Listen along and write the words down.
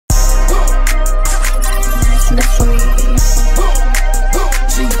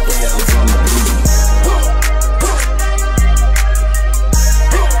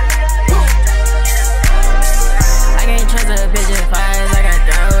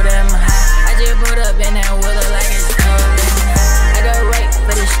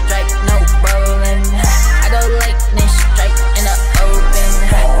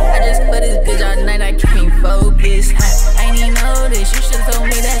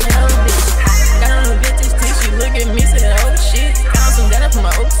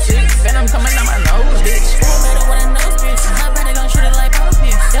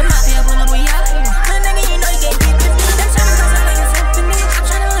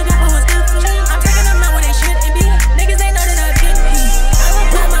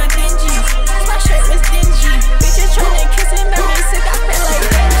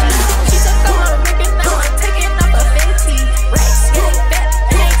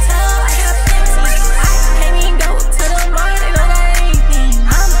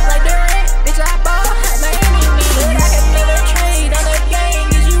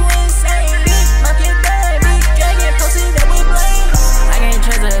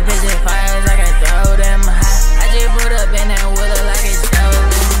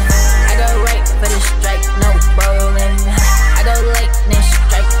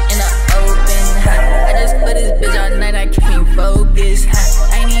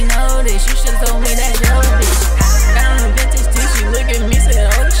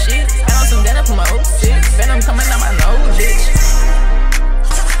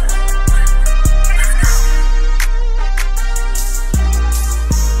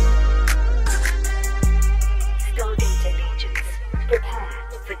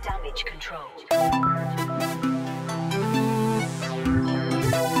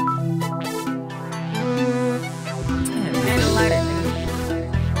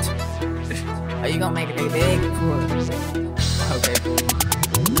Are you gonna make a nigga beg for it? Okay.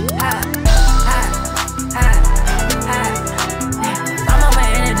 I'm on my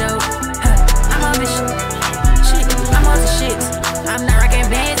antidote. I'm on this shit. I'm on the shits. I'm not rocking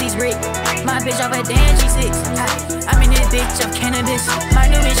bands, he's Rick. My bitch off a damn G6. I'm in this bitch of cannabis. My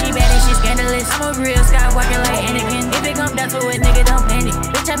new bitch, she bad and she scandalous. I'm a real Skywalker like Anakin. If it comes down to it, nigga, don't panic.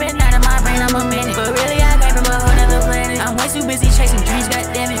 Bitch, I've been out of my brain, I'm a manic. But really, I came from a whole nother planet. I'm way too busy chasing dreams,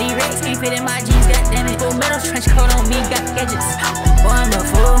 goddammit. These rings can't fit in my jeans, goddammit. Full metal trench coat on me, got gadgets. Boy, I'm a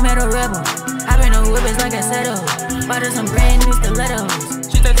full metal rebel. I've been a whippers like a settle. Bought her some brand new stilettos.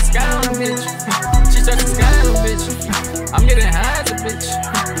 She touched the sky on a bitch. She touched the sky on a bitch. I'm getting high as a bitch.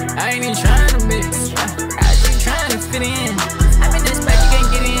 I ain't even trying to mix. I just trying to fit in. I'm in this spot, you can't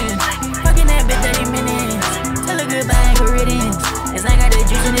get in. Fucking that bitch 30 minutes. Tell her goodbye and good riddance. Cause I got the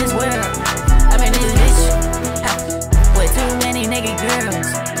juice in this world. I'm in this bitch with too many naked girls.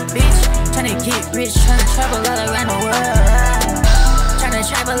 Bitch, tryna get rich, tryna travel all around the world. Tryna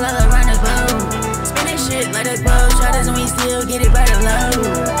travel all around the globe. Spinning shit like a globe trotters and we still get it by the low.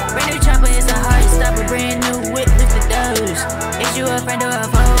 Brand new chopper, it's a hard stop. A brand new whip with the doors. Is you a friend or a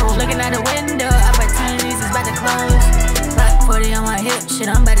foe? Looking out the window, opportunities is about to close. Block 40 on my hip, shit,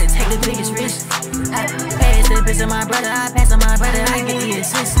 I'm about to take the biggest risk. I pass the bitch to my brother, I pass on my brother, I get the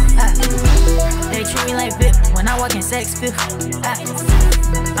assist. They treat me like VIP when I walk in sex fifth.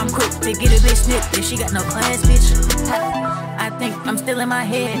 I'm quick to get a bitch snipped if she got no class, bitch. I think I'm still in my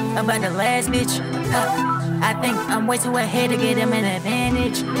head about the last bitch. I think I'm way too ahead to get him an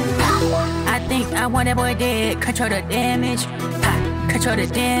advantage. I think I want that boy dead, control the damage. Control the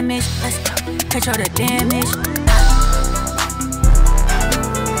damage, let's go, control the damage.